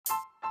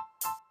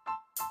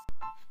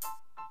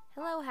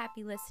Hello,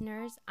 happy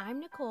listeners.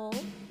 I'm Nicole.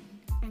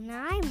 And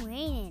I'm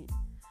Rainen.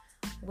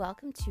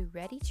 Welcome to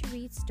Ready to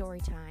Read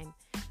Storytime,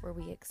 where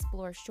we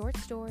explore short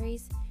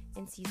stories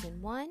in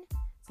Season 1,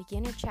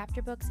 beginner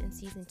chapter books in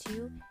Season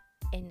 2,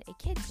 and a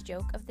kid's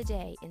joke of the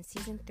day in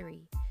Season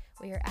 3.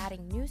 We are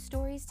adding new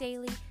stories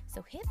daily,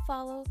 so hit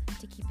follow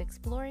to keep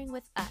exploring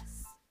with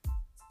us.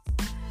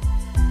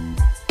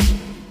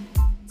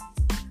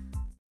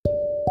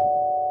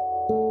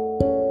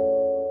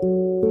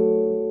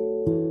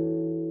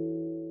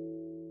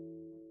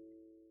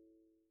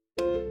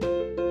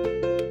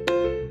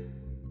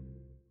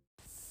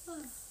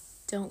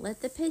 Don't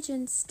Let the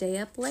Pigeon Stay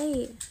Up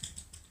Late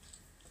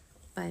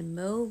by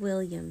Mo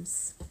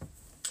Williams.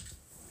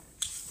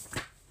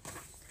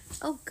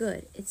 Oh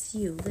good, it's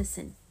you.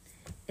 Listen,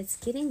 it's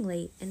getting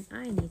late and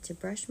I need to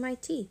brush my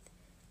teeth.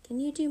 Can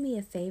you do me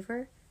a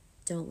favor?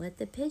 Don't let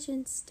the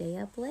pigeon stay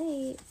up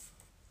late.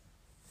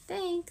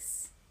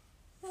 Thanks.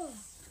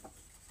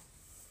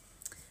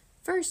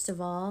 First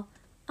of all,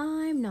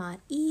 I'm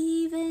not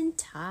even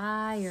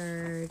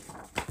tired.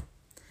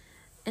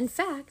 In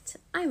fact,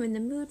 I'm in the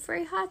mood for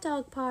a hot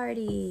dog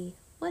party.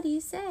 What do you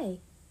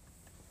say?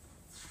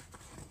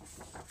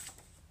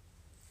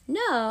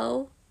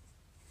 No?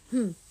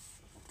 I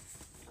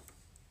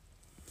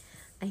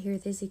hear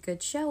there's a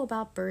good show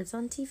about birds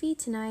on TV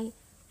tonight.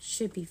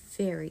 Should be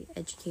very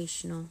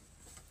educational.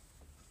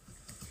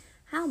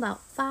 How about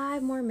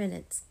 5 more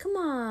minutes? Come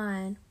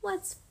on.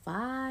 What's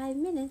 5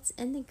 minutes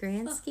in the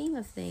grand scheme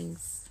of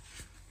things?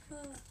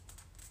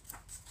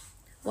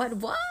 What?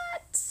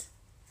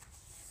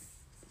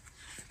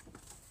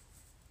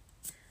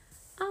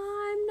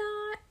 I'm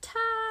not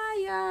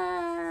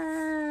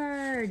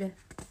tired.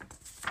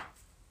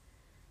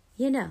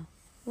 You know,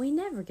 we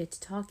never get to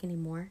talk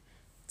anymore.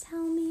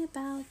 Tell me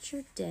about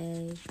your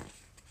day.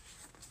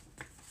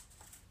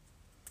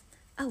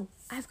 Oh,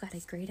 I've got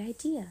a great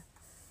idea.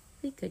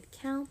 We could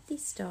count the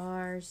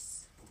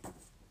stars.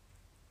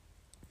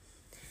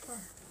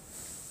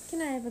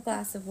 Can I have a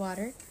glass of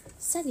water?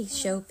 Studies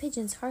show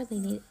pigeons hardly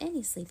need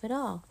any sleep at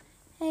all.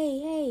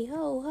 Hey,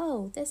 ho,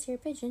 ho, this here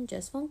pigeon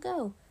just won't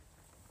go.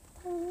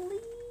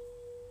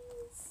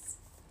 Please.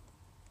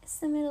 It's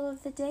the middle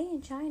of the day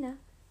in China.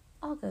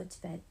 I'll go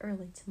to bed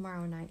early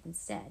tomorrow night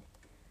instead.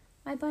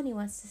 My bunny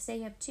wants to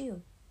stay up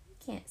too. You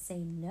can't say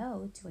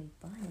no to a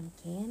bunny,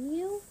 can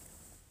you?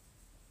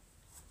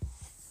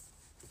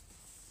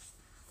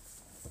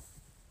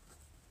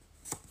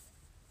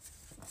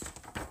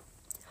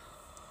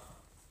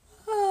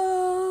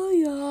 Oh,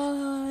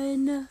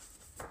 yawn.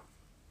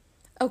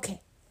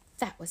 Okay,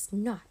 that was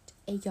not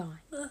a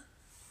yawn.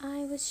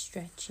 I was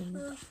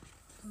stretching.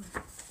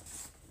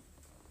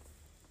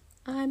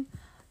 I'm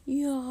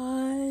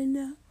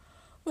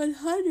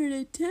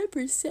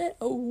 110%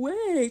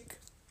 awake.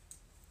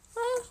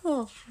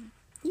 Oh,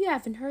 you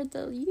haven't heard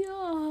the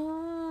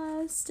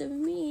last of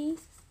me.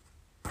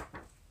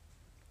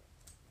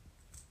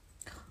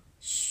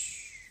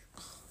 Shh.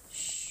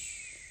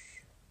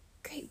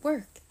 Great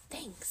work.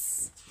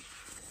 Thanks.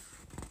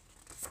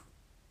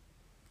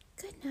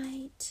 Good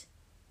night.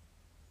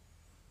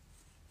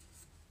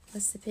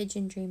 What's the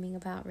pigeon dreaming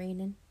about,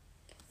 Rainen?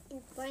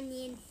 The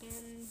bunny and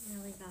him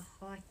having a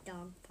hot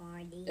dog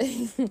party.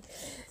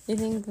 You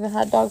think the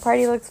hot dog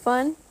party looks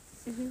fun?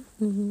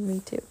 Me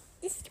too.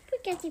 Just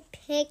look at the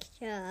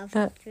picture of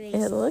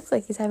It looks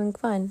like he's having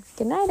fun.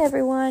 Good night,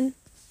 everyone.